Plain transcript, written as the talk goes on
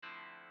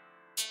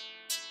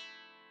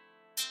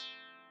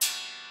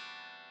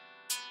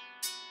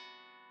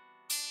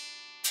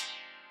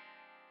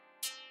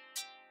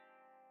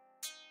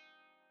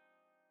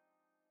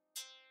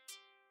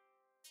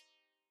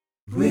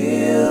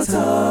Real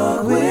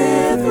Talk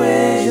with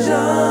Rajon.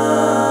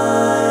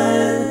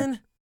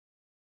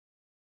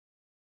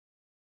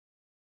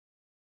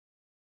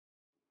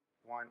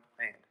 One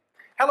and.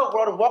 Hello,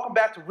 world, and welcome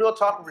back to Real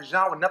Talk with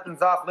Rajon, where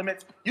nothing's off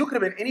limits. You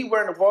could have been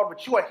anywhere in the world,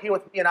 but you are here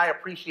with me, and I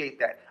appreciate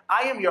that.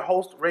 I am your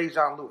host,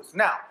 Rajon Lewis.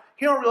 Now,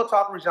 here on Real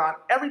Talk with Rajon,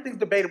 everything's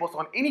debatable, so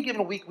on any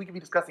given week, we can be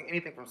discussing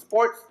anything from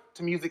sports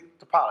to music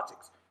to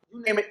politics.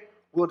 You name it,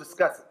 we'll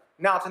discuss it.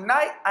 Now,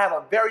 tonight, I have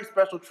a very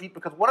special treat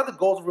because one of the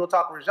goals of Real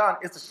Talk with Rajon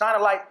is to shine a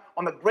light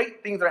on the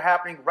great things that are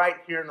happening right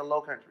here in the Low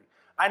Country.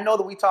 I know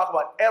that we talk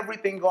about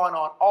everything going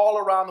on all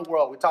around the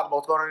world. We talk about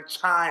what's going on in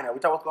China. We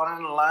talk about what's going on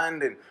in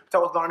London. We talk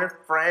about what's going on in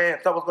France.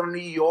 We talk about what's going on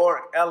in New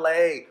York,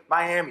 LA,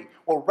 Miami.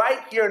 Well,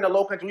 right here in the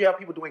Low Country, we have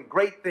people doing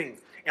great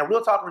things. And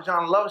Real Talk with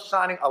Rajon loves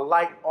shining a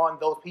light on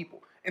those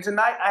people. And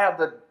tonight, I have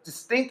the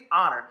distinct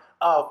honor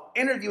of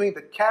interviewing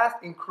the cast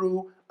and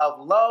crew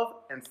of Love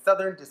and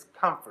Southern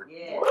Discomfort.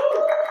 Yeah.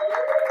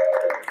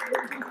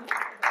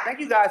 Thank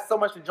you guys so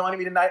much for joining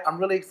me tonight. I'm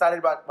really excited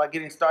about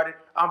getting started.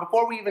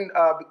 Before we even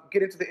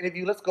get into the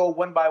interview, let's go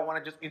one by one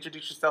and just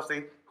introduce yourself,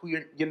 say who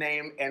your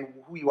name and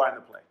who you are in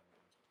the play.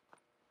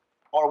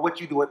 Or what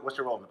you do, what's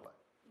your role in the play.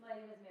 My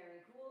name is Mary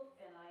Gould,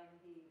 and I am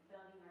the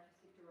founding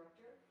artistic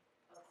director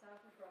of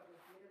Southwood Broadway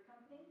Theater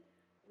Company.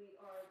 We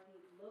are the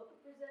local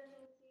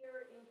presenting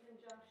theater in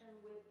conjunction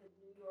with the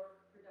New York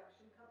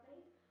production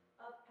company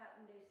of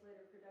Patton Day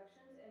Slater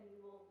Productions, and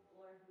you will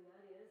learn who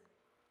that is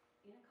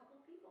in a couple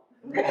of people.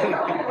 I'm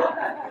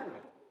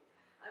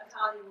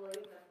Connie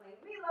Williams, and I'm playing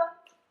Mila.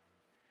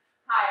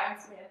 Hi, I'm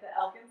Samantha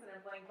Elkins, and I'm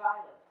playing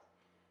Violet.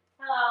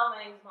 Hello, my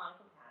name is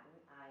Monica Patton.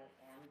 I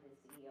am the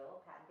CEO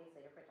of Patton Day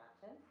Slater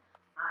Productions.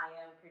 I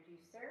am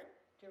producer,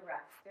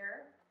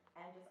 director,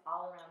 and just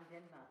all-around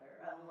din mother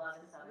of Love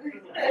and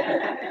Southern.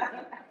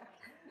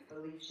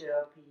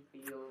 Felicia P.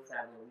 Fields,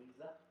 I'm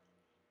Louisa.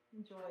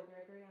 Joy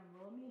Gregory, I'm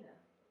Wilhelmina.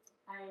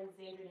 I am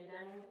Zandrina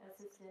Dunning,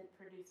 assistant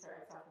producer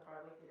at Southwood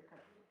Broadway Theater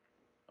Company.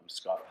 I'm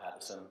Scott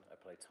Patterson. I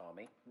play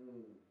Tommy.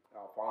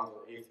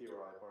 Alfonso Atheo,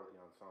 I part of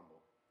the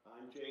ensemble.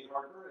 I'm Jane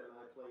Harper, and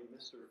I play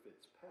Mr.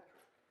 Fitzpatrick.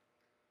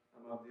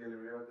 I'm Abdiel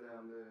Uriarte.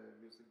 I'm the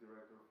music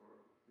director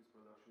for this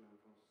production and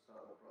from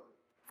Southwood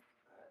Broadway.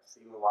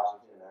 Stephen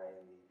Washington,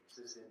 I am the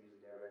assistant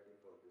music director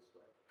for this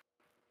play.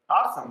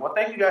 Awesome. Well,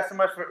 thank you guys so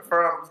much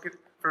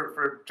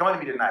for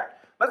joining me tonight.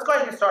 Let's go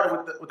ahead and get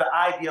started with the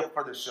idea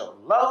for the show.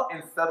 Love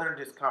and Southern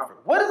Discomfort.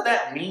 What does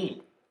that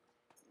mean?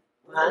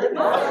 Well,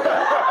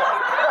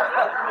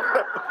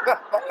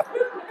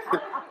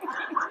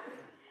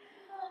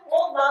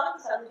 Love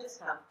and Southern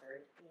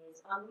Discomfort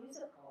is a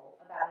musical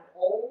about an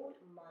old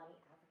money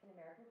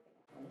African-American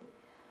family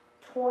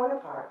torn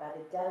apart by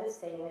the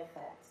devastating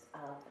effects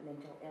of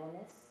mental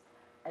illness,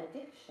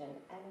 addiction,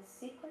 and a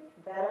secret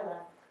better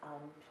left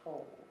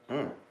untold.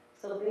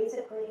 So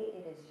basically,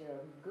 it is your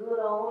good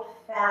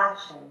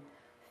old-fashioned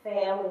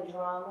family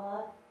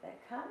drama that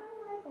kind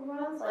of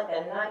runs like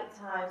a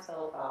nighttime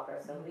soap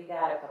opera. So we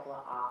got a couple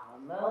of aha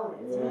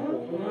moments,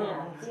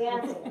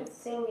 dancing and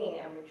singing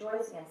and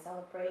rejoicing and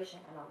celebration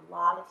and a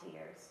lot of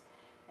tears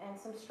and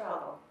some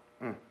struggle.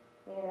 You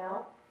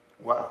know?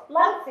 Wow.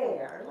 Like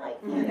fair, like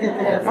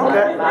Okay,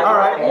 all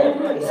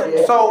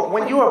right. So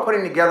when you were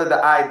putting together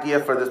the idea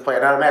for this play,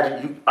 and I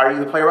imagine are you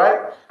the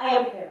playwright? I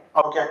am here.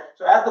 Okay.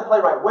 So as the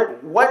playwright,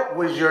 what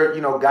was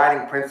your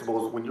guiding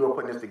principles when you were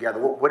putting this together?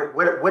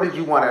 What did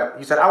you want to?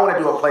 You said I want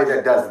to do a play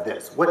that does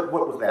this. What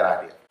was that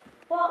idea?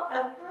 Well,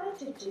 I wanted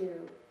to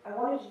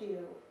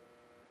do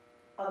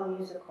a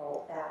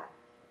musical that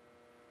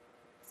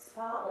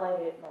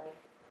spotlighted like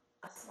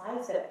a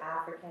slice of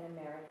African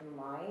American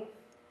life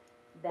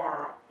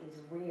that is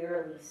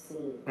rarely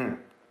seen.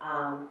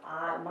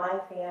 My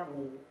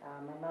family,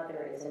 my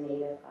mother is a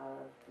native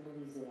of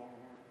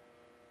Louisiana,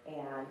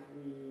 and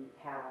we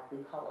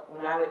call it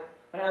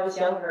when I was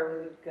younger, we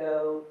would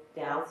go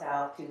down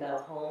south to the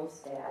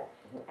homestead,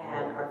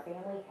 and our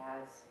family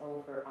has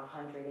over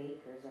 100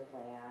 acres of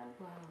land,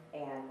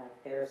 and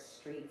like there's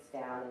streets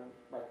down in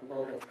like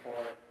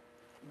Logansport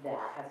that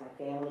has my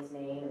family's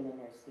name, and then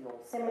there's the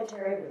old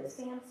cemetery where the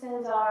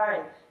Sampsons are,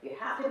 and you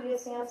have to be a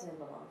Sampson in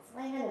Lalonde's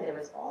land, and there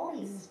was all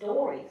these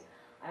stories.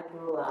 I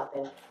grew up,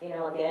 and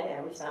again,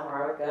 every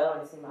summer I would go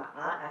and see my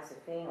aunt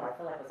Josephine, who I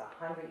feel like was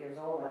 100 years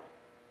old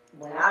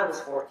when I was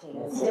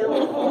 14, and still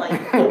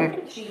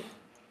like she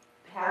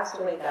passed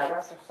away, God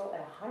rest her soul,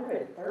 at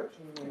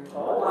 113 years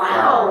old.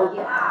 Wow.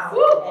 Yeah.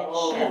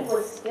 And she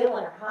was still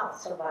in her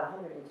house till about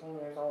 110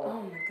 years old.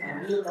 Oh my gosh.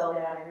 And we would go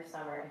down every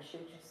summer, and she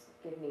would just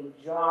give me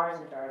jars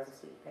and jars of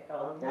sweet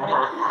pickles.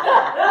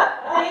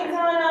 Thanks,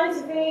 Aunt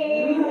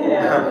Josephine.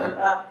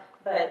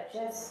 But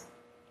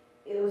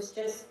it was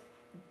just,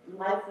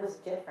 life was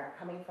different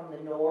coming from the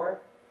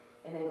north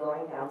and then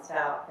going down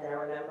south. And I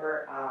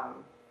remember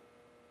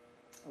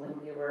when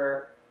we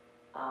were,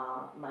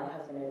 my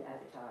husband at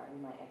the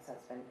time, my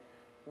ex-husband,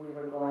 we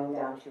were going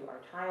down to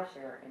our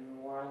timeshare in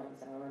New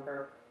Orleans. And I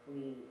remember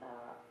the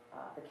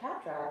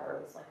cab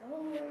driver was like,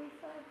 "Oh, where are you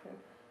from?"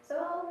 So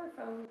we're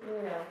from,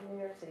 New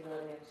York City,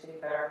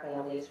 but our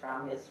family is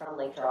from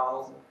Lake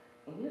Charles.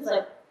 And he was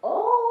like,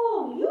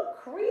 "Oh, you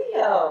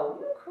Creole,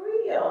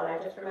 and I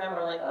just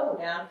remember like, oh,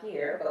 down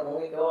here, but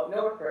when we go up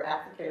north, we're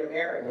African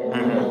American.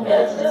 And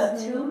it's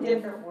just two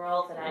different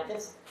worlds, and I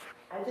just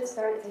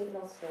started taking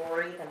those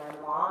stories, and my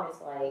mom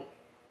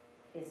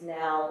is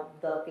now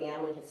the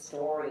family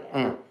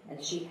historian,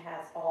 and she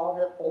has all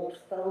the old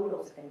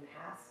photos that have been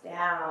passed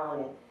down,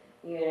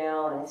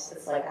 and it's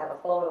just like I have a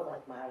photo of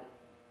like my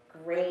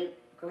great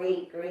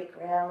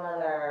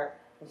grandmother,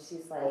 and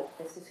she's like,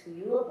 this is who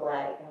you look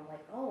like, and I'm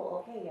like, oh,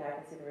 okay, yeah, I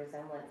can see the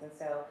resemblance, and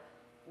so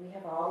we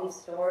have all these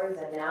stories,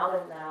 and now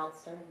it's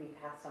starting to be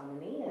passed on to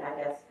me, and I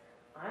guess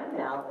I'm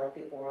now like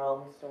the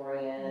oral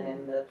historian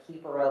and the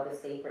keeper of the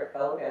sacred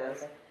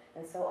photos,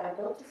 and so I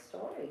built a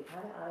story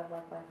kind of out of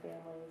like my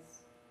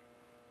family's,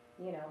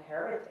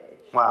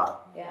 heritage.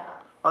 Wow. Yeah.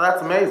 Oh,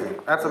 that's amazing.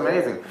 That's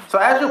amazing. So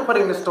as you're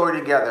putting this story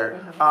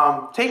together,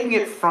 taking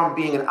it from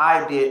being an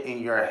idea in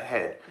your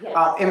head,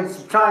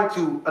 and trying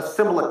to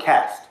assemble a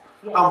cast,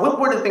 what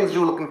were the things you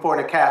were looking for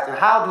in a cast, and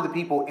how do the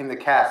people in the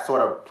cast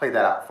sort of play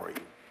that out for you?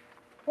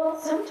 Well,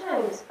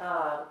 sometimes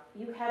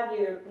you have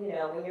your,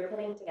 when you're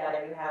putting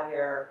together, you have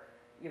your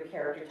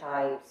character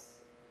types,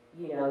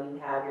 you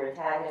have your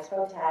antagonist,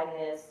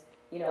 protagonist,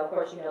 of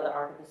course, the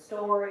arc of the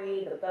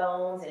story, the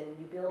bones, and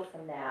you build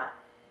from that.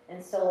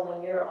 And so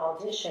when you're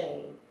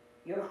auditioning,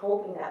 you're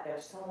hoping that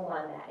there's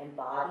someone that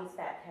embodies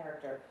that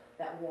character,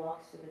 that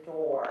walks through the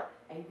door,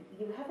 and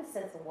you have a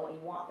sense of what you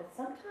want, but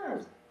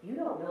sometimes you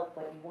don't know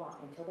what you want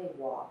until they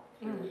walk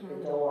through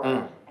the door,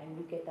 and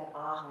you get that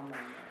aha moment,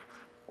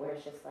 where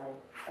it's just like,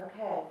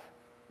 okay,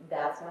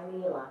 that's my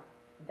Mila,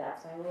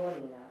 that's my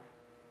Wilhelmina,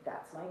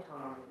 that's my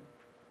Tom.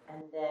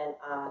 And then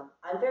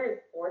I'm very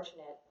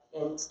fortunate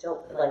in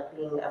still like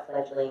being a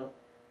fledgling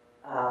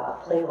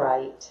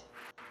playwright,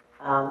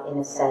 in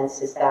a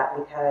sense, is that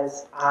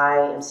because I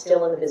am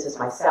still in the business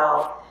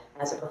myself,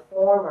 as a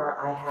performer,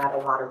 I had a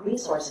lot of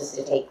resources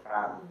to take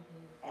from.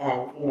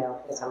 And,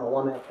 because I'm a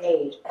woman of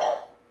age,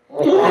 I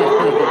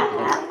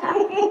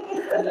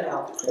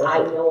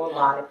know a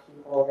lot of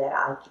people that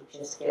I could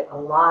just get a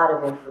lot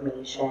of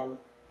information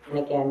and,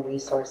 again,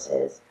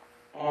 resources.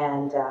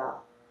 And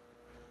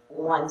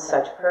one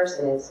such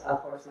person is,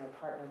 of course, my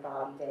partner,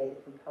 Bobby Day,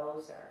 the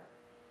composer.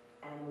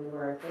 And we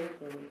were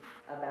thinking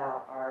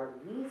about our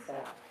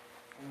Lisa,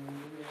 and we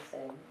were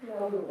saying,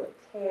 who would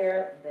tear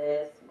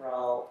this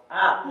role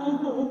up?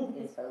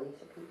 It's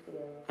Felicia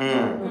Pupil.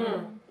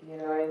 You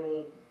know what I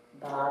mean?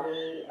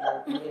 Bobby,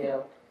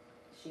 and,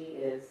 she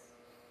is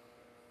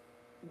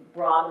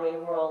Broadway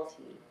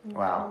royalty.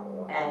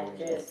 Wow. And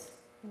just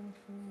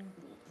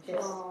a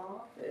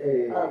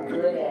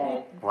good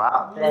egg.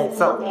 Wow. And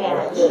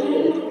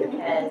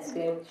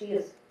she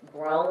has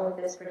grown with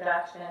this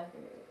production.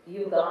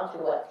 You've gone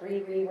through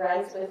 3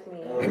 rewrites with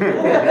me.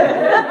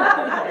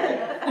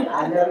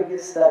 I never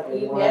get stuck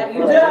with one. Every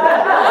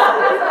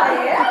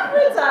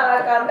time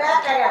I come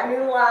back, I got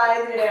new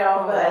lines,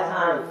 but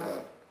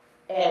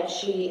and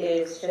she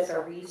is just a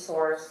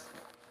resource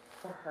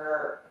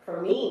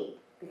for me,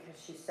 because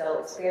she's so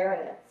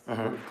experienced.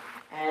 And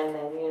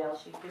then,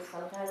 she just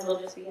sometimes will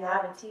just be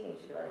having tea and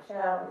she'll be like,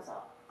 "Child, it's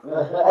all." You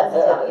know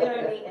what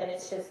I mean? And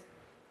it's just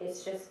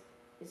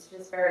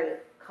very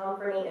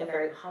comforting and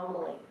very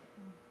humbling.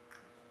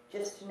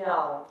 Just to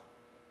know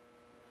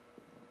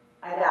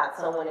I got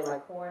someone in my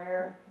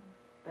corner,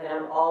 but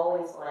I'm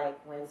always like,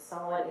 when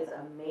someone is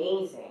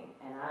amazing,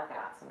 and I've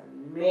got some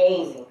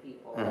amazing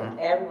people, and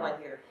everyone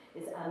here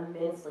is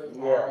immensely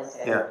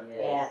talented,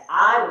 and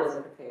I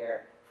wasn't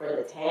prepared for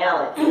the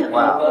talent here in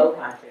Low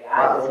Country.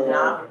 I was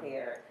not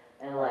prepared,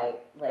 and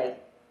like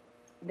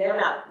they're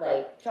not,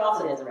 like,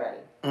 Charleston isn't ready.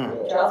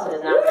 Charleston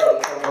is not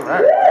ready for what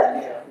we're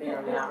going to do.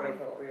 They're not ready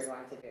for what we're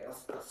going to do.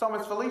 So,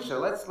 Miss Felicia,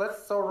 let's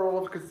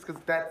roll, because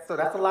that's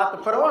a lot to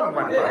put on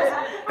one person.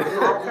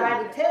 I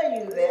tried to tell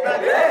you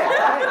that.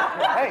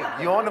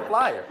 Hey, you're on the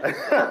flyer.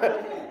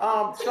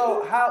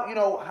 So how,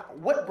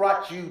 what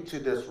brought you to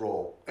this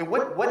role, and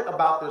what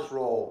about this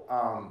role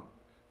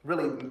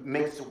really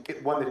makes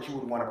it one that you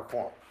would want to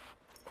perform?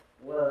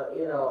 Well,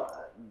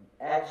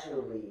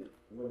 actually,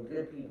 when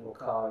good people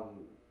call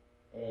you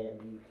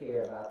and you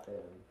care about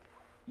them,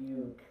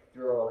 you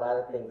throw a lot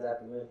of things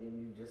out the window and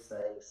you just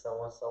say,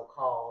 so-and-so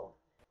called,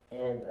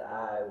 and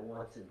I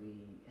want to be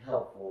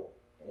helpful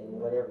in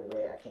whatever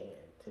way I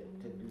can to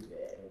do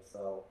that. And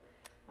so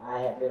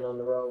I have been on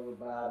the road with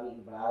Bobby.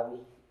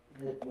 Bobby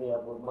hooked me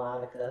up with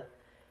Monica.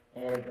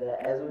 And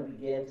as we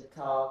began to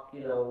talk,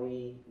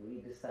 we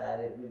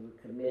decided we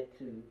would commit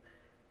to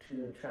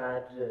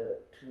trying to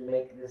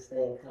make this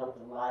thing come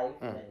to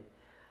life.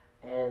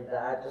 And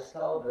I just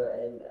told her,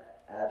 and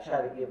I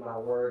try to give my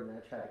word, and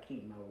I try to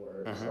keep my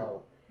word.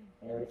 So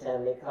every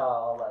time they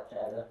call, I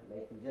try to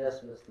make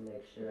adjustments to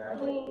make sure I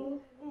can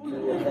do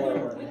the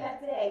thing. We have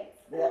dates.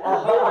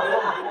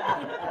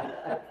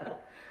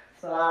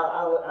 So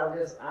I'm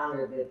just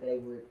honored that they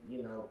would,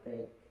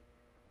 think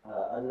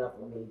enough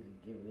of me to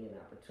give me an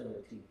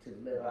opportunity to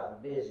live out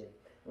a vision.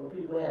 When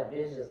people have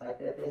visions like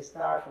that, they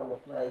start from a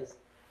place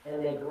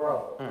and they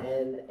grow,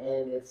 and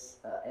it's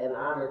an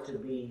honor to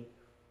be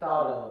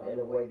thought of in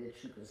a way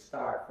that you can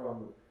start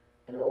from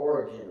an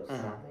origin of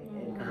something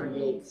and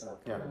create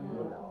something, Yeah.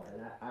 you know,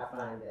 and I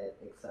find that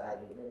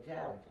exciting and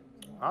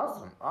challenging.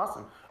 Awesome,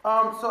 awesome.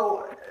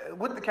 So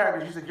with the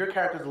characters, you said your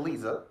character's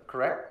Lisa,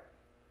 correct?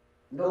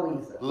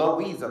 Louisa.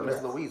 Louisa, Miss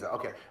Yes. Louisa.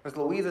 Okay, Miss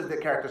Louisa is the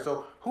character.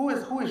 So who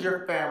is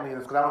your family in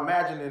this? Because I'm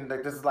imagining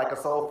that this is like a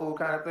soul food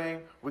kind of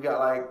thing. We got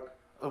like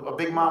a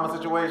big mama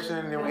situation,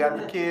 and then we got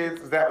the kids.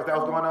 Is that what's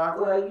going on?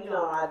 Well, you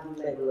know, I do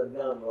make a little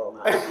gumbo.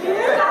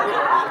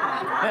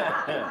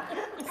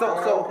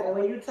 So And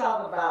when you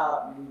talk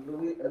about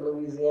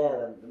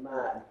Louisiana,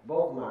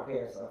 both my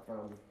parents are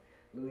from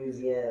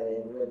Louisiana,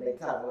 and when they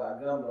talk about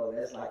gumbo,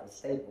 that's like a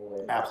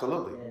staple.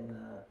 Absolutely.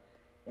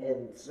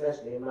 And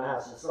especially in my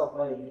house, it's so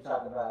funny you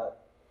talk about,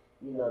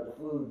 you know, the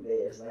food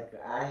there. It's like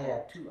I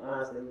have two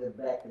aunts that live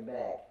back to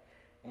back,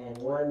 and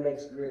one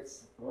makes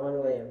grits one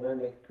way and one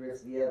makes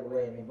grits the other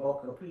way, and they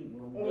both compete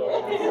when we go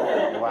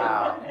outside.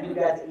 Wow. You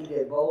got to eat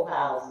at both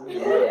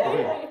houses.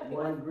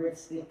 One grit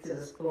stick to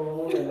the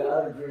spoon, and the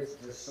other grits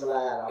just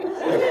slide off.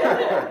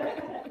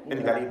 And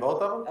you gotta eat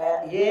both of them?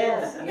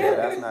 Yes. Yeah,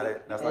 that's not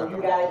it. That's And not you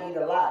it. gotta eat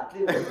a lot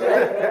too.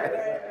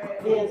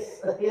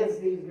 Hence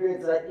these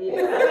grits are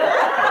here.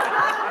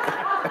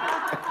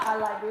 I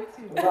like it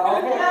too.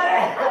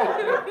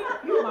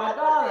 You my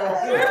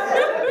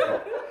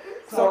daughter.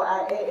 So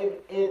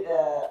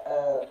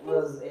it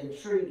was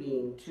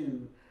intriguing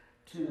to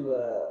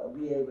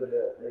be able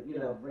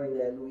to bring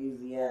that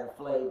Louisiana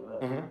flavor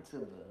to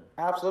the.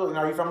 Absolutely.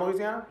 Now, are you from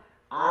Louisiana?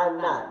 I'm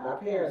not. My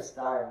parents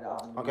started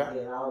off in Okay.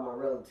 Louisiana. All my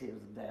relatives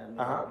are down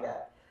there. Uh-huh. I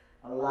got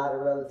a lot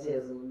of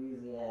relatives in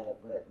Louisiana,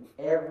 but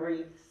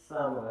every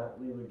summer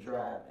we would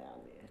drive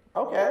down there.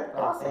 Okay, For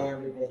awesome.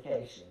 family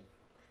vacation.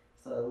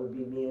 So it would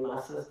be me and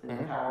my sister in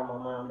the car, my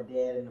mom and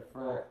dad in the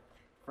front,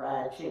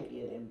 fried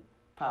chicken and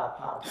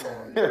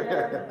popcorn. What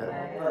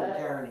a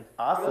journey.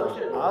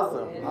 Awesome,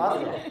 awesome,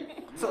 awesome.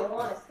 So you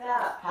want to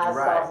stop. Hot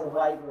Right. sauce and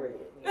white bread.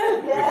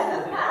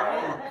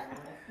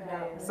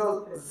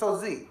 So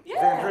Z,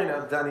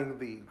 Zandrina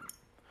Dunning,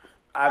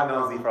 I've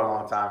known Z for a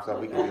long time, so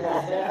we can do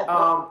this.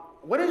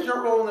 What is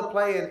your role in the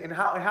play, and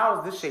how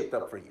is this shaped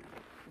up for you?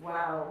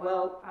 Wow.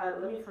 Well,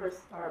 let me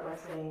first start by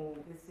saying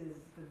this is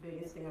the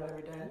biggest thing I've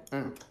ever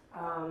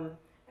done.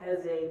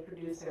 As a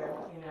producer,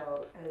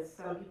 as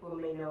some people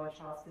may know in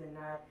Charleston,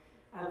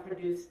 I've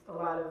produced a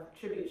lot of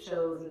tribute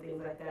shows and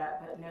things like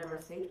that, but never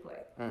a stage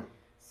play.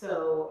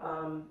 So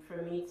for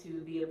me to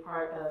be a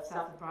part of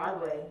South of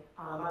Broadway,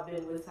 I've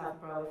been with South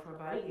of Broadway for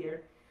about a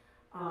year,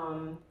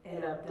 and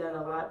I've done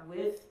a lot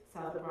with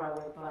South of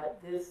Broadway,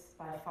 but this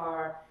by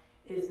far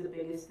is the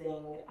biggest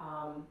thing.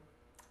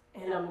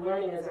 And I'm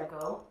learning as I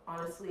go,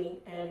 honestly,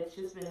 and it's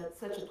just been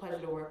such a pleasure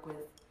to work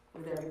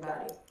with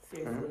everybody,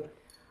 seriously.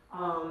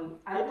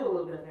 I do a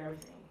little bit of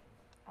everything,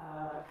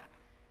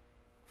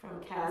 from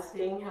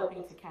casting,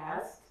 helping to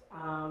cast.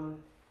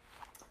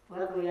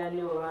 Luckily, I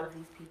knew a lot of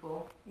these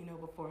people,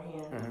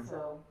 beforehand,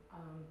 so,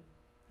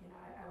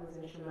 I was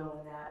instrumental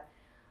in that.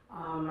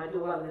 I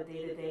do a lot of the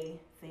day-to-day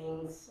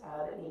things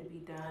that need to be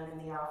done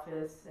in the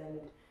office,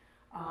 and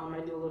I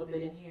do a little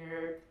bit in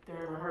here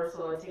during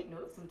rehearsal. I take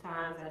notes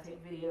sometimes. I take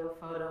video,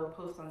 photo,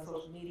 post on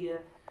social media,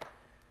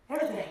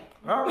 everything.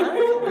 All right,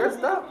 good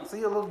stuff. So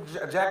you're a little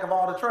jack of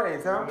all the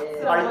trades, huh?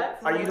 Yeah.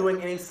 Are you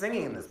doing any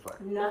singing in this play?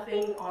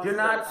 Nothing on You're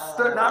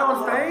stage. not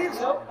on stage?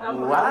 Nope.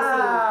 I'm Wow.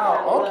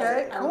 behind the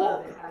scenes. Okay, I cool.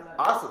 love it.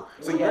 Awesome.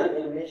 So We got you're,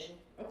 an intermission.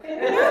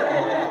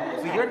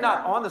 so you're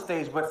not on the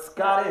stage, but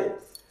Scott is.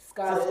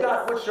 Scott So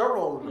Scott, what's your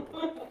role in the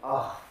play?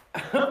 Oh.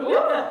 You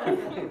want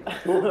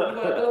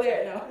to go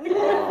there?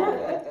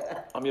 No.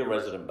 I'm your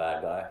resident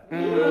bad guy.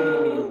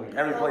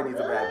 Every play needs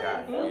a bad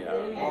guy.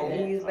 And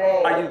he's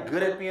bad. Are you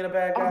good at being a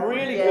bad guy? I'm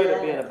really good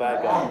at being a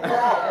bad guy.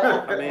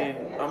 I mean,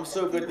 I'm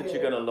so good that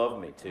you're gonna love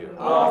me too.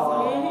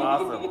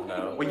 Awesome.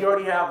 No. Well, you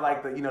already have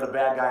like the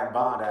bad guy in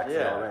Bond accent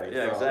Yeah, already.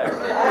 yeah, so.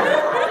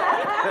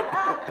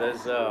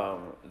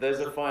 exactly. There's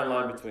a fine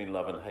line between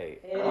love and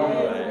hate, It is right?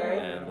 very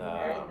And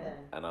very thin.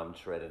 and I'm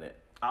treading it.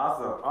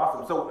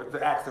 Awesome. So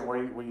the accent, where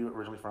you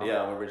originally from?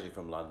 Yeah, I'm originally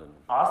from London.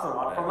 Awesome.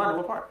 From London,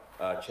 what part?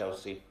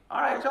 Chelsea.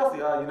 All right, Chelsea.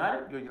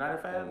 United? You're a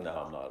United fan? No,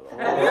 I'm not at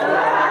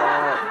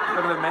all.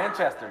 Look at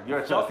Manchester. You're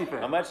a Chelsea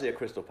fan. I'm actually a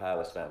Crystal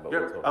Palace fan, but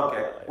we'll talk about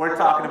Okay, that later. we're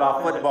talking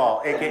about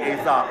football, aka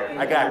soccer.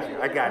 I got you.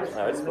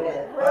 No, it's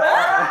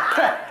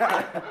fine.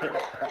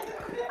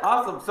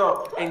 Awesome.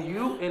 So, and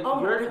your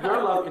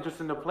love interest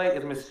in the play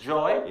is Miss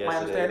Joy, Yes, my it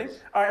understanding. is.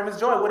 All right, Miss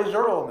Joy, what is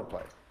your role in the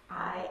play?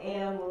 I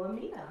am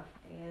Wilhelmina,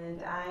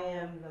 and I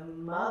am the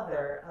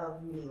mother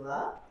of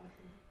Mila.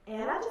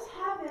 And I just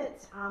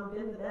haven't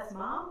been the best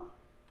mom.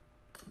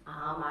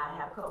 I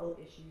have a couple of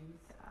issues.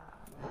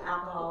 I'm an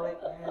alcoholic,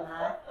 and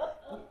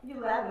you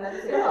laughing at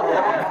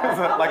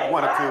it. Like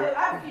one or two.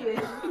 I have a few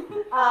issues.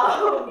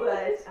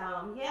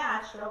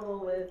 I struggle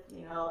with,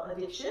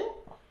 addiction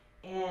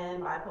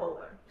and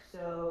bipolar.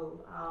 So,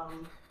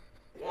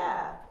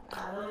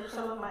 those are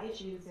some of my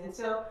issues. And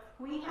so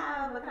we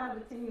have a kind of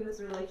a tenuous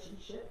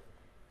relationship,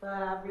 but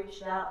I've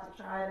reached out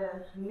to try to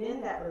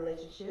mend that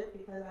relationship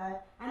because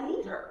I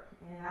need her.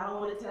 And I don't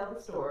want to tell the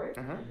story,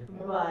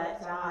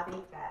 but I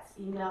think that's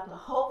enough to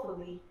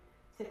hopefully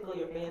tickle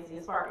your fancy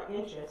and spark an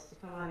interest to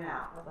come on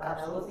out.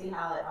 But we'll see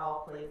how it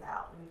all plays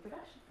out in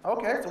production.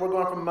 Okay, so we're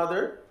going from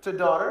mother to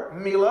daughter,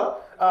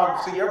 Mila.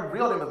 So your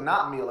real name is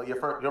not Mila.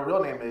 Your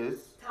real name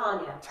is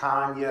Tanya.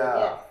 Tanya.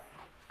 Yes.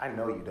 I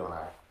know you, don't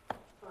I?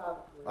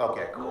 Probably.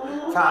 Okay, cool.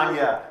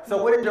 Tanya. So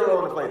what is your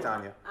role to play,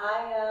 Tanya?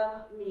 I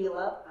am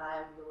Mila.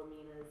 I'm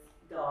Wilhelmina's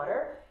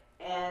daughter,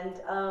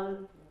 and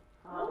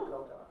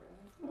prodigal daughter.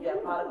 Yeah,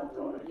 prodigal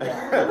daughter.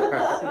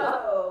 Yeah.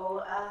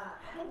 So I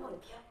don't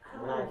want to get. I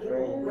don't want to get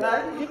into it.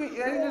 Nah, you can,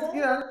 yeah, you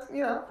just,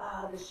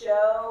 The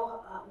show,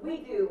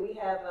 we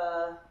have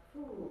a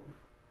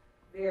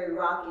very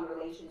rocky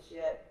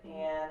relationship,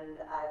 and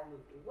I've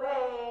moved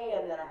away,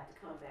 and then I have to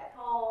come back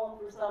home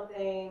for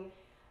something.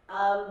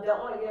 Don't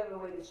want to give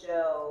away the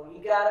show. You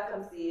gotta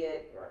come see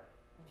it.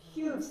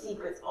 Huge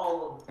secrets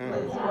all over the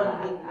place.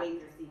 One big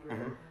major secret.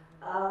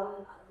 A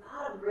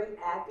lot of great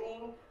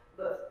acting,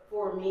 but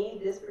for me,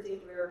 this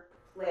particular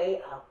play,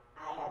 I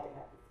had to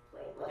have this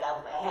play. Like I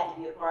had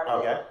to be a part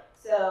of it.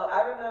 So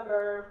I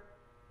remember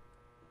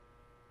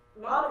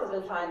Monica's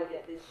been trying to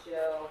get this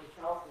show to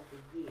Charleston for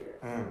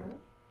years.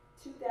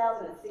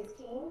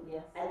 2016,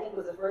 yes, I think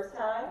was the first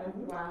time.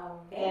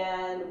 Wow.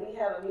 And we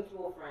have a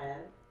mutual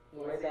friend,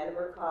 Lori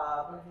Vandenberg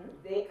Cobb.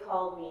 They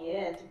called me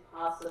in to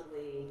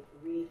possibly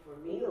read for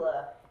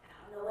Mila. And I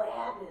don't know what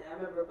happened. I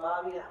remember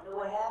Bobby, I don't know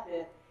what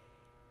happened.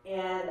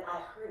 And I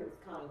heard it was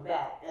coming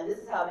back. And this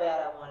is how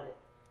bad I wanted it.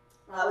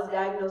 I was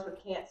diagnosed with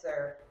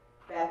cancer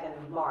back in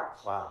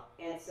March. Wow.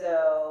 And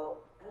so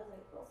I was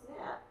like, oh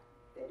snap,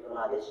 they're doing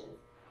auditions.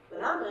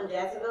 But I'm in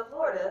Jacksonville,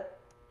 Florida,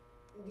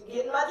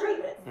 getting my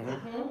treatment.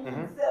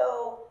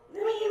 So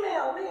let me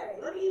email Mary,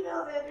 let me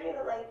email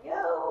Sandrina, like,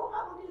 yo,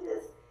 I'm gonna do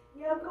this.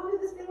 Yeah, I'm going to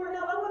do this thing right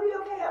now. I'm gonna be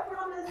okay, I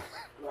promise.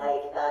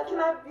 Like, can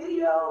I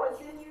video and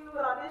send you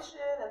an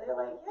audition? And they're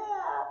like,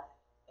 yeah.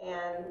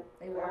 And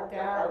they worked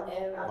out.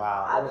 And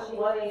wow. I've been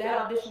wanting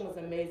that audition was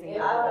amazing.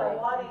 And I've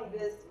been wanting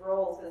this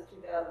role since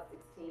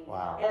 2016.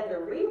 Wow. And the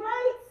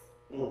rewrites.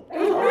 All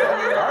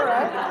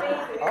right.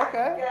 Amazing.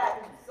 Okay. Got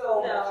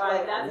so much.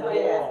 Right, that's what it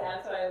is.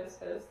 That's why I was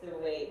supposed to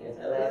wait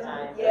until this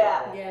time.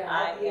 Yeah.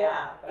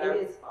 But It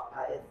is.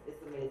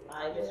 It's amazing.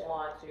 I just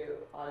want to,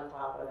 on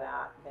top of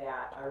that,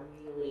 I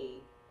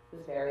really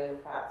was very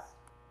impressed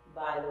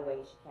by the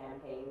way she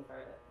campaigned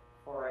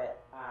for it.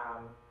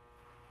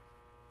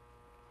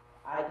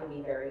 I can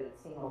be very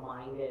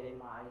single-minded in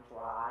my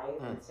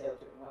drive, and so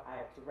I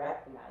have to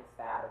recognize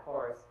that. Of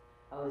course,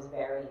 I was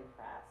very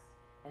impressed.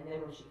 And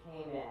then when she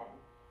came in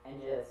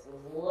and just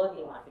was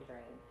looking like a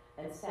dream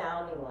and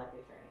sounding like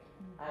a dream,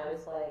 I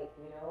was like,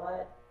 you know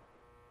what?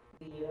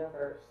 The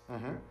universe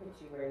put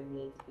you where you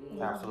need to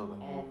be.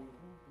 Absolutely. And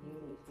you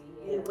need to be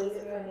here. It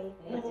waited for me.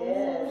 It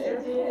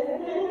did.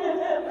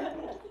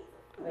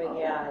 But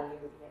yeah, you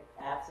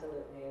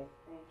absolutely.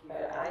 Thank you.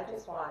 But I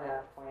just want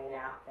to point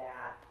out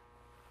that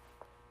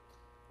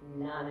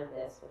none of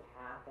this would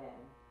happen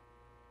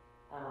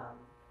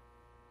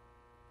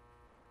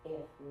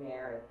if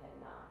Mary had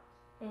not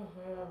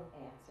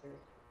answered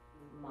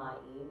my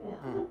email.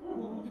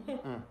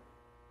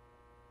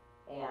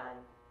 And,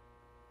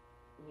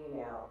 you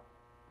know,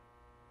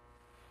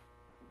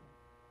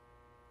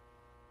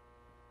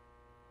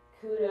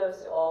 kudos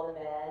to all the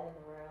men in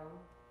the room.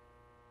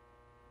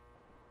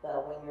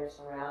 But when you're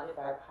surrounded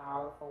by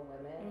powerful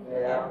women,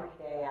 every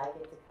day I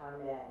get to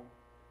come in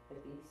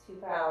with these two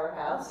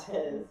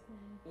powerhouses,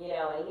 you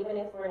know, and even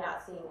if we're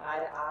not seeing eye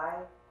to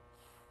eye,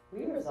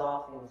 we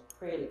resolve things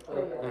pretty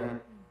quickly.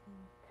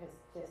 Because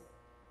just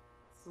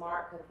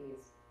smart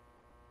cookies,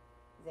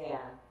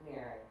 Zan,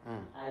 Mary,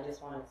 I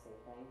just want to say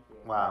thank you.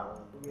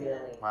 Wow.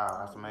 Really. Wow,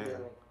 that's amazing.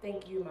 Really.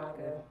 Thank you,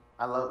 Monica.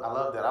 I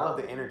love that. I love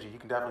the energy. You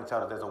can definitely tell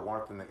that there's a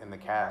warmth in the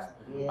cast.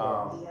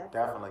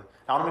 Definitely.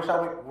 I want to make sure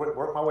I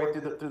work my way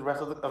through the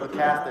rest of the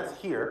cast that's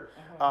here.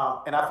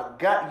 And I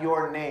forgot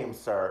your name,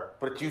 sir,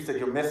 but you said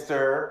you're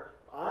Mr.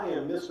 I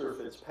am Mr.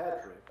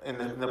 Fitzpatrick.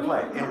 in the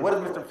play. And what is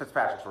Mr.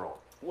 Fitzpatrick's role?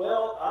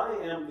 Well, I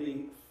am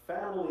the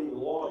family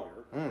lawyer.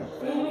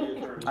 Family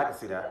attorney. I can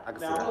see that. I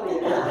can see that.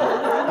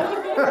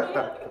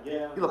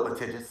 Yeah. You look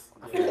litigious.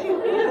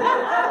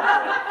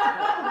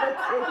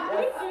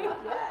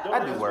 Don't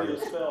I do ask work. me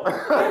to spell.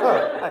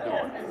 I do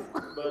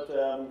work. But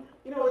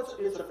you know,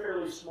 it's a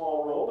fairly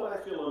small role, but I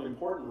feel an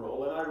important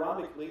role. And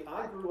ironically,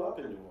 I grew up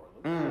in New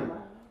Orleans,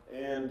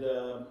 and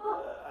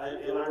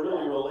I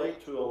really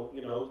relate to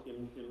in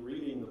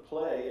reading the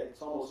play.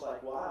 It's almost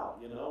like, wow,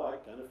 you know, I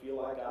kind of feel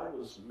like I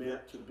was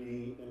meant to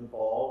be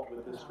involved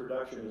with this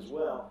production as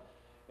well.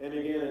 And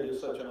again, it is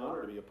such an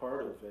honor to be a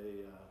part of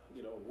a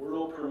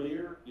world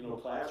premiere,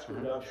 class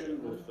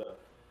production with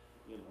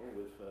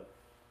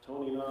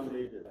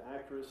Tony-nominated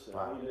actress.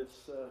 I mean,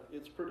 it's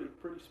pretty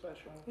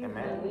special.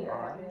 Amen.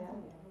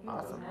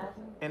 Awesome.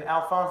 And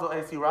Alfonso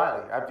A.C.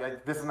 Riley,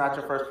 this is not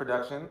your first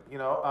production,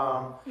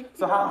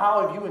 so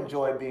how have you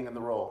enjoyed being in the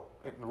role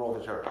that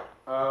you're in?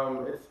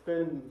 It's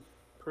been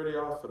pretty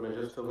awesome, and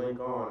just to link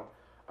on,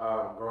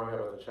 growing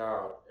up as a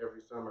child,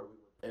 every summer we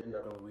would ended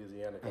up in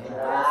Louisiana. There's a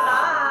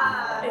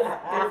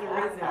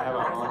reason. I have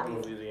an aunt in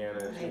Louisiana,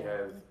 and she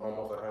has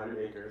almost 100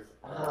 acres.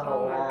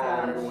 Oh,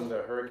 I remember when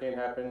the hurricane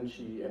happened,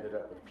 she ended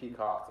up with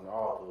peacocks and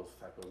all those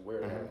type of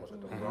weird animals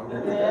at the front.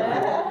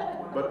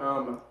 But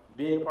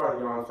being part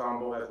of the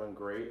ensemble has been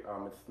great.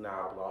 It's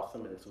now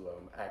blossomed into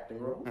acting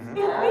roles. Come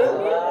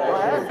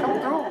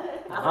through.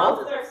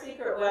 Alfonso's our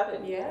secret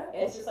weapon. Yeah.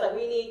 It's just like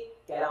we need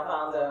get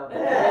Alfonso.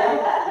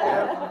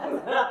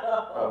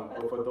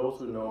 But for those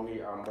who know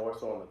me, I'm more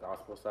so on the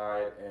gospel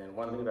side. And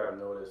one thing that I've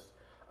noticed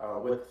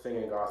with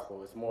singing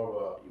gospel, it's more of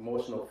a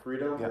emotional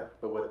freedom. Yeah.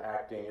 But with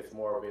acting, it's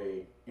more of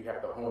a you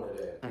have to hone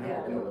it in.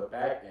 Yeah. And on the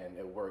back end,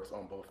 it works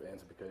on both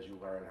ends because you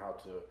learn how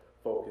to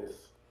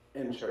focus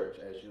in church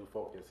as you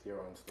focus here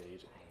on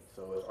stage.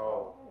 So it's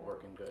all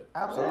working good.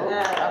 Absolutely.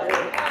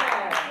 Absolutely.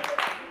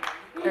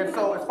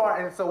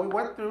 And so we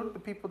went through the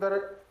people that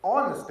are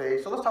on the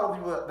stage. So let's talk about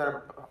people that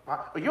are.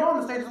 But you're on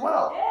the stage as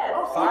well. Yes.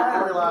 Oh, sorry, I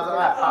didn't realize that. I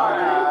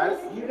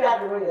apologize. You got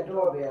to ring a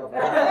doorbell. Oh,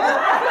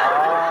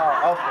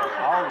 okay,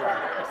 all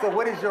right. So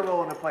what is your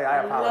role in the play?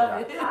 I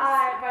apologize.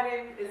 Hi, my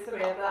name is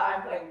Samantha.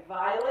 I'm playing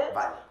Violet.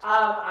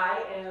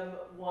 I am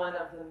one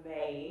of the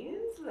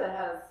maids that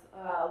has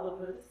a little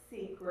bit of a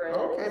secret.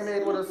 Okay,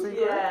 maid with a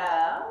secret.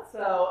 Yeah.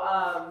 So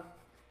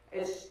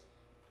it's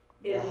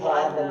The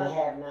have and the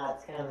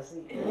have-nots kind of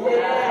secret.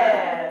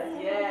 Yes,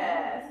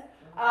 yes.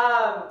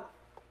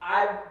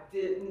 I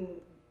didn't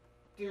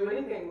do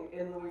anything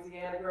in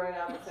Louisiana growing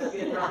up except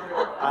get drunk.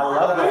 I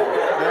love that.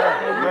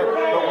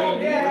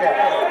 Yeah,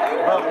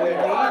 but we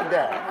need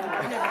that.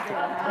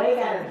 They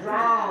got to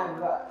drive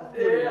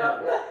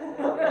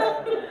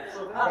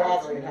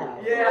battery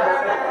house. Yeah.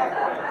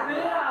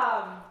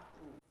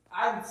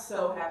 I'm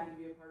so happy to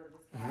be a part of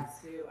this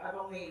cast too. I've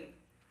only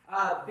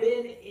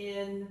been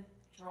in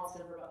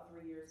Charleston for about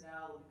 3 years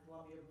now. Lived in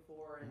Columbia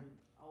before and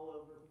all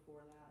over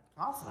before that.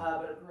 Awesome.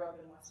 But I grew up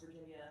in West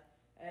Virginia,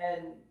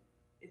 and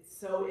it's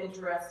so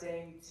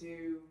interesting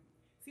to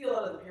see a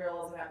lot of the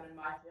parallels that happen in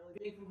my family.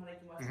 Being from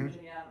Huntington, West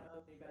Virginia, I don't know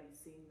if anybody's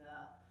seen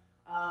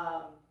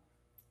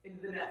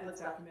the Netflix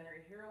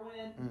documentary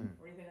Heroin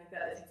or anything like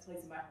that. It takes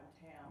place in my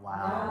hometown.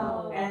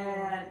 Wow.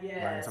 And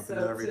learning something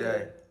new every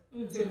day.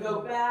 To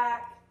go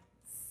back,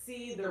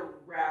 see the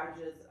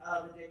ravages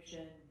of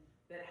addiction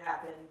that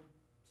happen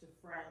to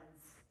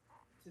friends,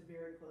 to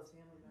very close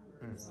family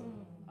members.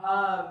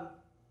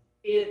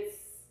 It's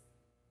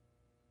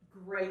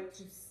great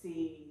to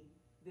see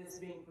this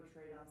being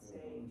portrayed on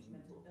stage,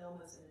 mental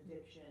illness and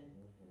addiction.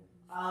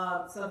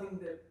 Something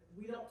that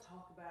we don't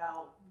talk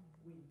about,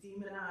 we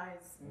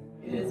demonize.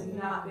 It is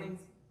not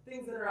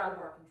things that are out of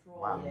our control.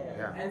 Wow.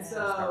 Yeah. And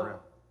so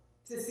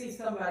to see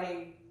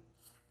somebody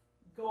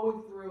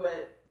going through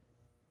it,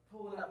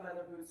 pulling up by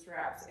their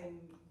bootstraps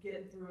and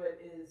getting through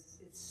it's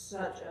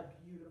such a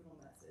beautiful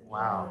message.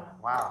 Wow.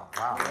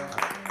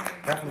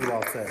 Definitely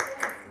well said.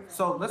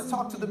 So let's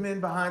talk to the men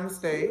behind the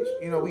stage.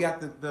 You know, we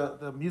got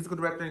the musical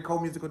director and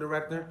co-musical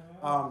director,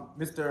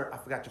 Mr. I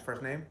forgot your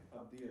first name.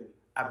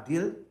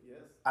 Abdil? Yes.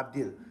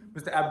 Abdil.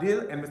 Mr.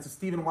 Abdil and Mr.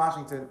 Stephen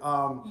Washington.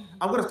 I'm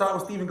going to start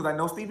with Stephen because I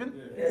know Stephen.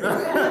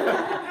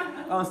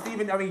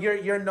 Stephen, I mean,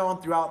 you're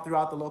known throughout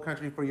the Low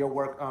Country for your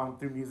work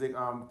through music,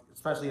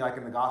 especially like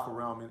in the gospel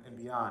realm and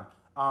beyond.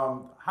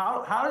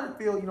 How does it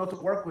feel, to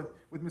work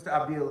with Mr.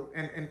 Abdil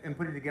and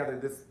putting together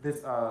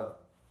this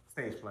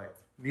stage play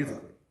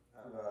musically?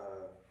 I've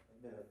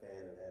been a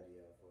fan of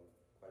Abdil for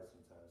quite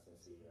some time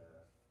since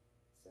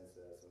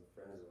some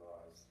friends of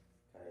ours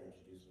kind of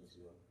introduced me to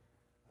him.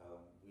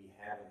 We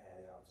haven't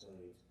had the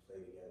opportunity to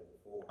play together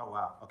before. Oh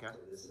wow! Okay.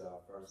 So this is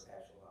our first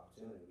actual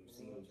opportunity. We've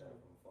seen each other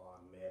from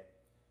afar, met,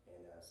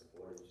 and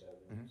supported each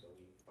other. So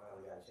we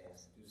finally got a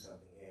chance to do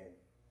something, and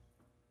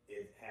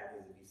it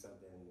happens to be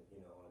something on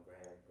a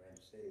grand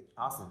stage.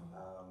 Awesome.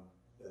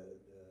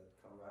 The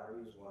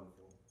camaraderie is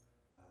wonderful.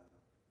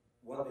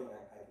 One thing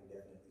I can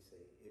definitely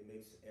say, it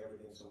makes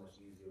everything so much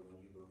easier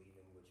when you believe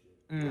in what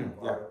you're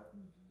part of.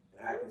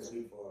 And I can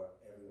speak for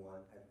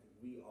everyone. I think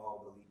we all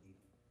believe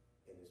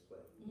in this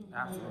play.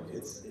 Absolutely.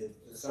 It's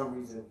for some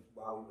reason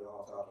while we were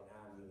all talking,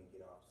 I didn't even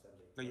get off the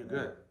subject. No, you're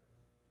good.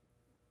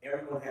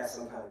 Everyone has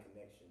some kind of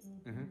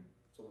connection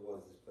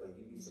towards this play.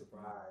 You'd be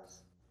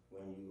surprised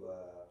when you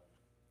are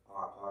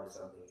a part of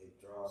something. It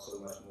draws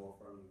so much more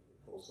from you. It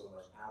pulls so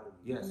much out of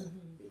you. Yes.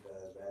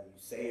 Because whether you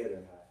say it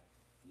or not,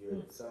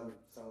 you're some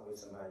way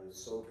somebody is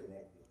so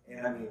connected.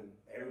 And I mean,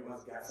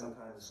 everyone's got some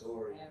kind of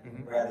story,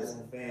 whether it's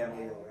in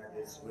family or whether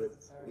it's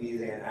with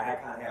Louisiana. I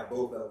kind of have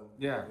both of them.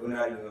 Yeah. We're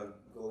not even going to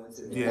go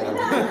into it.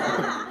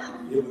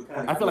 Yeah. It was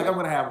kind of I feel like I'm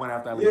going to have one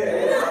after I leave. Yeah.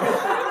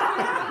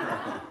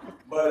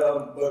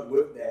 But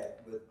with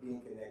that, with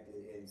being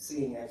connected and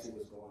seeing actually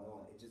what's going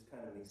on, it just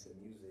kind of makes the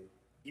music,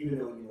 even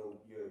though,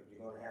 you're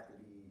going to have to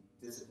be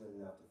disciplined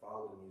enough to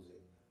follow the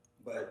music,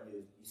 but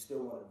you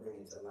still want to bring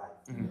it to life.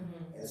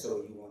 And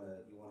so you want to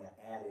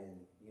add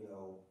in,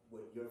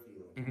 what you're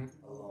feeling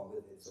along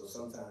with it. So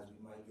sometimes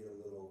you might get a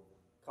little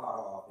caught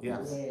off and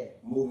just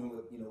moving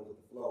with the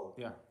flow.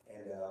 Yeah.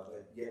 And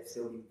but yet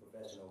still be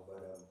professional.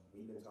 But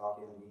we've been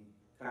talking, we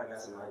kind of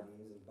got some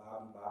ideas.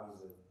 And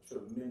Bobby's a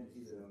tremendous,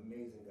 he's an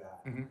amazing guy.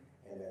 Mhm.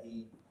 And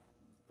he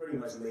pretty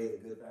much laid a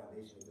good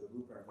foundation, a good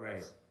blueprint for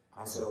Great. us.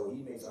 And Awesome. so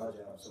he makes our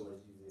job so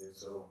much easier.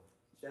 So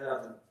shout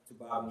out to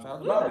Bobby. Shout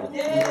out to Bobby.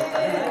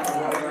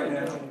 Right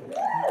now.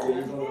 Yeah,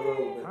 he's on the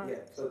road, but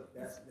yeah, so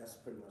that's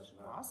pretty much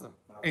my. Awesome.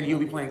 my And you'll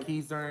be playing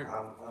keys during?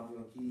 I'm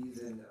doing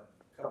keys and a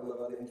couple of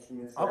other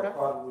instruments Okay. that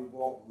probably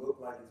won't look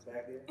like it's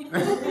back there.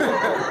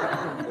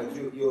 But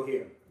you'll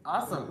hear 'em.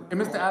 Awesome.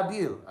 And Mr.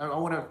 Abdil, I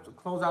want to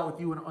close out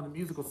with you on the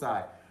musical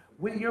side.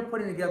 When you're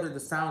putting together the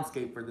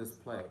soundscape for this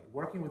play,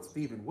 working with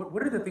Stephen,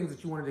 what are the things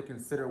that you wanted to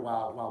consider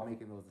while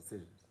making those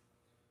decisions?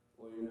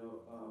 Well,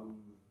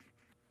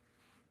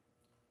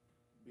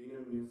 being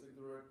a music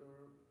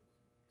director,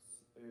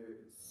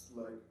 it's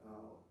like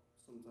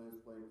sometimes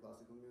playing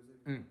classical music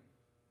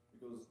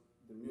because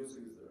the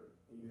music is there,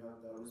 and you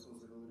have that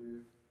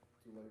responsibility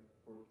to like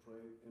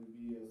portray and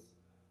be as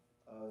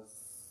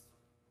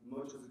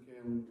much as you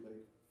can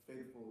like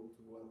faithful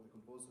to what the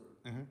composer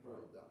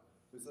wrote down.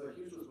 It's a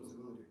huge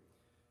responsibility,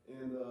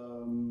 and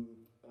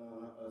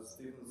as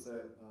Stephen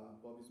said,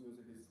 Bobby's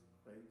music is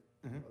great.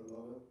 I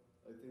love it.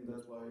 I think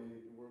that's why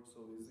it works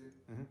so easy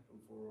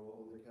for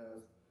all the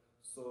cast.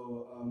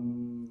 So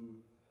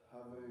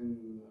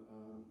having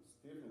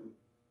Stephen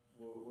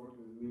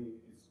working with me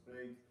is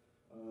great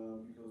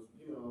because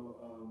we all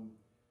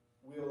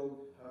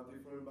have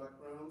different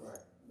backgrounds.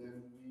 Right.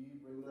 Then we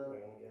bring that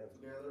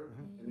together,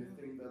 and I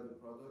think that the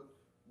product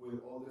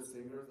with all the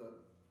singers that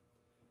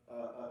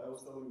I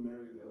was telling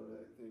Mary the other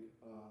day, I think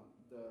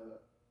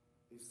that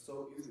it's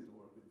so easy to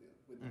work with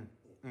them.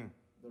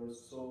 They're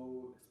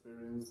so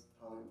experienced,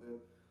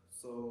 talented.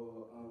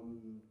 So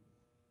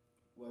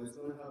what is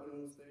going to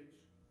happen on stage,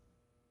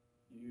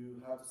 you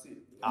have to see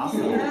it.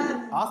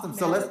 Awesome. Awesome.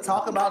 So let's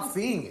talk about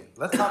seeing it.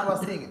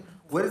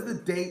 What is the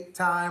date,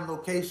 time,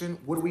 location?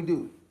 What do we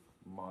do?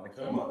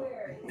 Monica.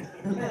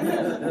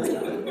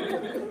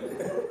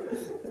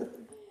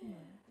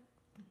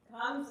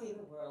 Come see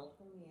the world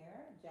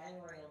premiere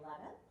January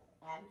 11th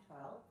and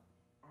 12th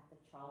at the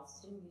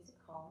Charleston Music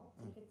Hall.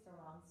 Tickets are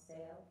on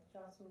sale at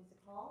Charleston Music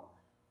Hall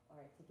or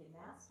at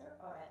Ticketmaster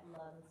or at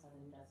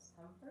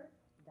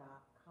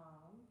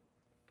loveandsoutherndustcomfort.com.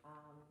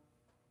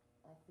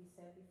 Like we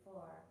said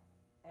before,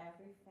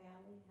 every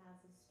family has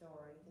a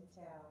story to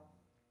tell.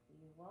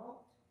 You won't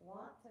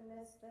want to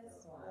miss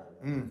this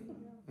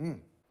one.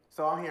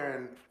 So I'm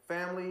hearing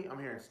family, I'm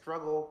hearing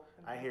struggle,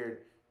 I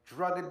hear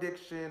drug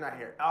addiction, I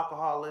hear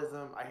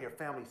alcoholism, I hear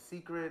family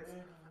secrets,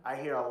 I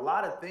hear a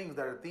lot of things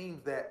that are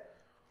themes that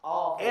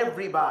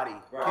everybody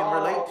can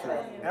relate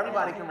to.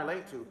 Everybody can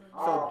relate to.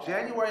 So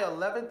January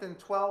 11th and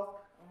 12th,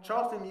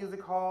 Charleston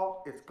Music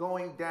Hall, it's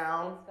going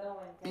down.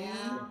 Be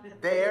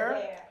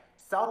there.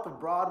 South of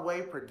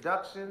Broadway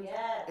Productions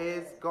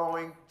is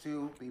going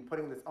to be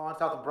putting this on.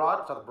 South of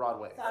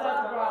Broadway? South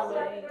of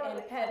Broadway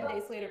and Patton Day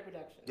Slater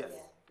Productions. Yes.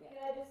 Can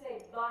I just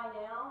say buy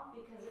now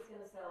because it's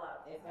going to sell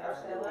out. It's going to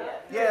sell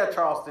out. Yeah,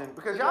 Charleston,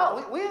 because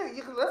y'all,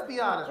 let's be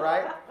honest,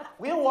 right?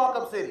 We're in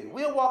walk-up city.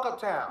 We're in walk-up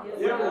town.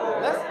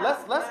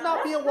 Let's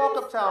not be in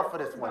walk-up town for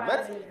this one.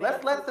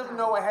 Let's let them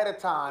know ahead of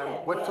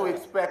time what to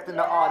expect in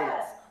the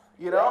audience.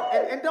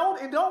 And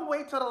don't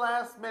wait till the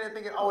last minute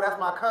thinking, oh, that's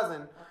my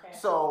cousin.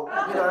 So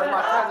that's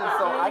my cousin.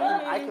 So I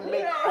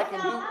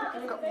can do.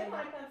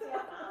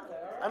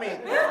 I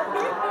mean,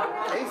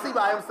 AC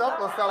by himself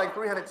gonna sell like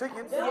 300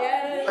 tickets.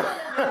 Yes.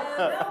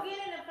 Don't get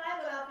in a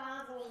fight with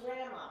Alfonso's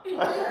grandma.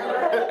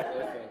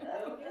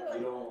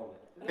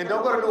 And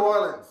don't go to New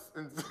Orleans.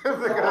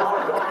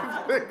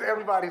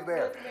 Everybody's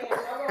there.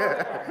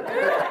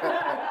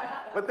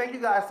 But thank you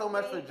guys so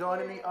much for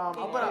joining me. I'm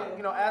gonna,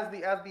 as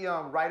the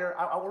writer,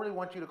 I really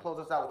want you to close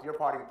us out with your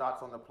parting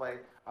thoughts on the play.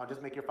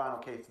 Just make your final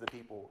case to the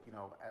people,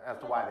 as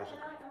to why they should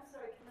come. I'm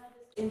sorry, can I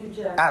just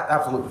interject?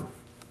 Absolutely.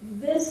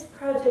 This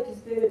project is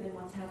bigger than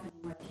what's happening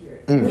right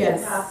here.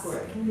 Yes.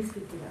 Can you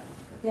speak to that?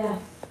 Yeah.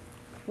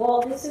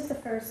 Well, this is the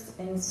first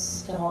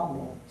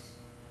installment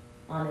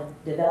on a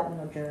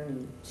developmental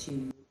journey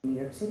to New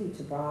York City,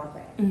 to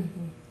Broadway.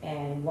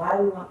 And why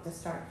we want to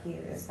start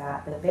here is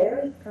that the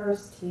very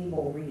first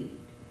table read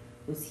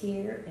was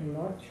here in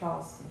North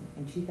Charleston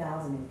in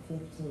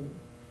 2015.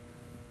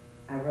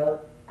 I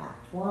wrote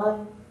Act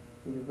 1,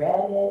 we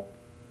read it.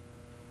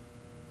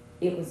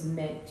 It was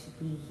meant to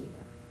be here.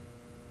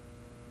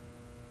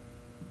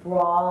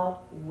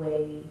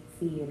 Broadway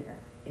theater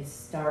is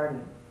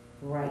starting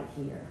right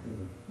here,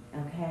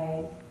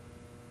 okay?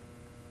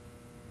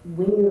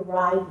 When you're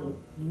writing,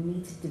 you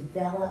need to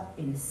develop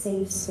in a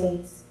safe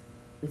space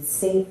with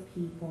safe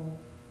people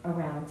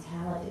around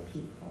talented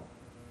people.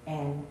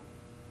 And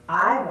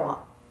I want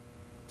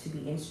to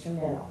be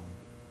instrumental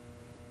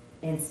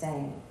in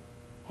saying,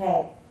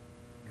 hey,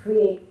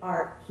 create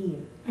art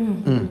here.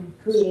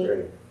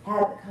 Create,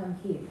 have it come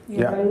here. You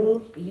know what I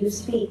mean? You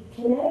speak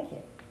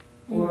Connecticut.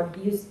 Or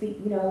you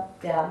speak,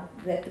 down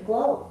at the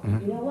Globe.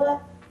 You know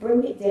what?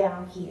 Bring it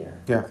down here.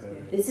 Yeah.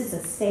 This is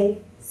a safe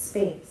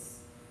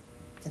space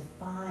to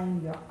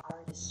find your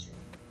artistry.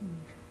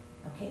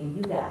 Okay, and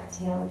you got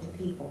talented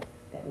people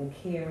that will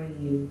carry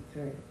you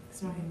through.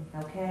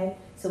 Okay?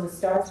 So it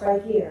starts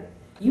right here.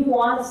 You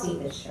want to see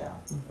this show.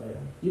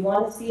 You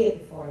want to see it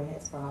before it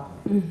hits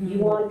problems. You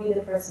want to be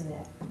the person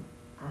that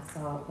I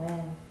saw it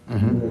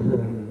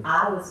when.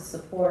 I was a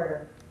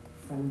supporter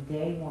from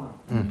day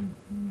one.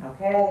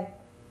 Okay?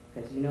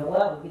 Because you know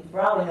what? We get to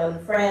Broadway, no new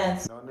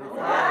friends. No new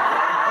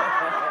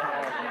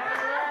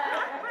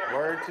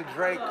Word to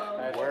Drake.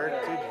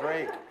 Word to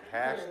Drake.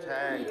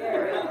 Hashtag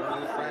no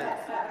new friends.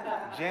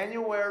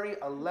 January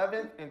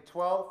 11th and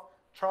 12th,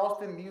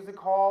 Charleston Music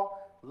Hall.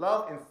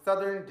 Love and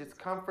Southern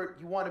Discomfort.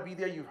 You want to be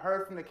there. You've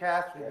heard from the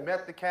cast. You've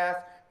met the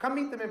cast. Come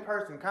meet them in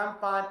person. Come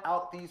find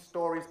out these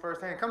stories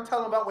firsthand. Come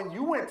tell them about when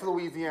you went to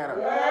Louisiana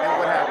and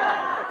what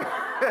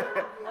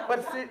happened.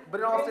 but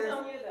in all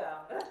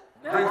seriousness,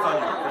 drinks on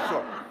you, for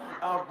sure.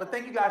 But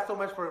thank you guys so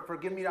much for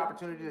giving me the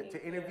opportunity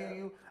to interview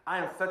you. I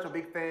am such a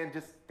big fan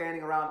just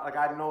standing around. Like,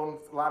 I've known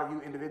a lot of you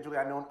individually.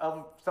 I've known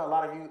a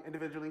lot of you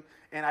individually.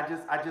 And I'm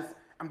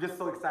just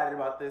so excited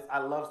about this. I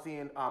love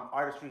seeing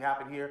artistry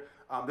happen here.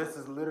 This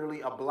is literally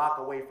a block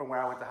away from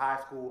where I went to high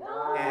school.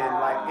 And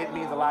like, it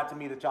means a lot to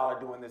me that y'all are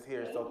doing this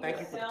here. So thank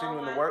you for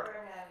continuing the work.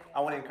 I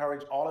want to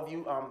encourage all of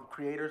you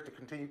creators to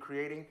continue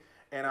creating.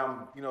 And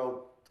you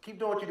know, keep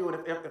doing what you do.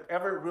 And if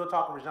ever Real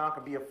Talk with Rajon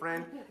can be a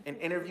friend and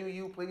interview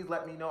you, please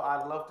let me know.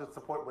 I'd love to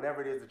support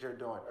whatever it is that you're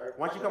doing.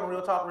 Once you come to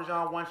Real Talk with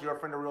Rajon, once you're a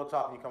friend of Real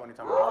Talk, and you come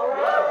anytime. All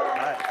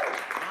right.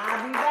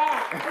 I'll be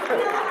back.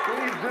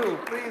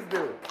 Please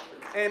do.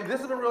 And this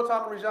has been Real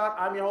Talk with Rajon.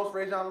 I'm your host,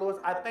 Rajon Lewis.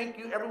 I thank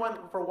you, everyone,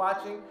 for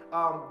watching.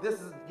 This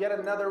is yet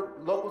another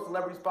local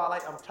celebrity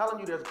spotlight. I'm telling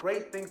you, there's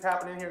great things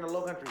happening here in the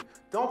Low Country.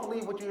 Don't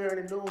believe what you hear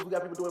in the news. We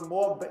got people doing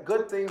more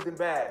good things than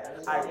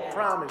bad. I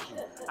promise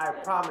you. I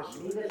promise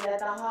you. Leave it at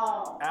the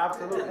hall.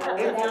 Absolutely. It's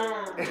going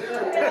down. It's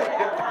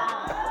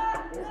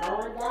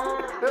going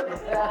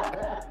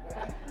down.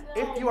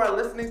 If you are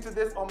listening to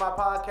this on my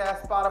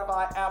podcast,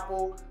 Spotify,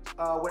 Apple,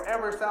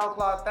 wherever,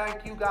 SoundCloud,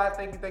 thank you guys.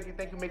 Thank you.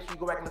 Make sure you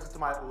go back and listen to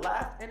my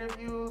last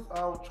interviews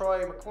with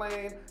Troy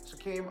McClain,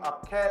 Shakim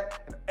Apket,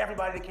 and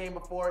everybody that came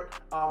before it.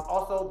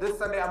 Also, this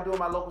Sunday I'm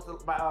doing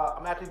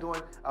I'm actually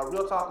doing a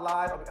Real Talk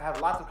Live. I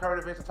have lots of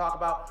current events to talk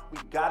about. We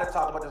gotta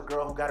talk about this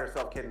girl who got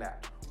herself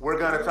kidnapped. We're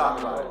gonna talk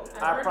about it.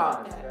 I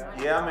promise.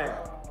 Yeah, man.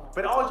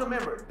 But always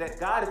remember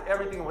that God is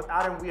everything, and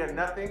without him we are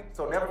nothing.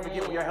 So never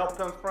forget where your help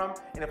comes from.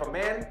 And if a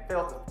man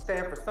fails to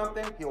stand for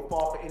something, he'll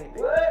fall for anything.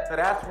 So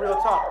that's Real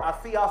Talk. I'll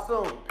see y'all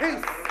soon.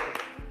 Peace.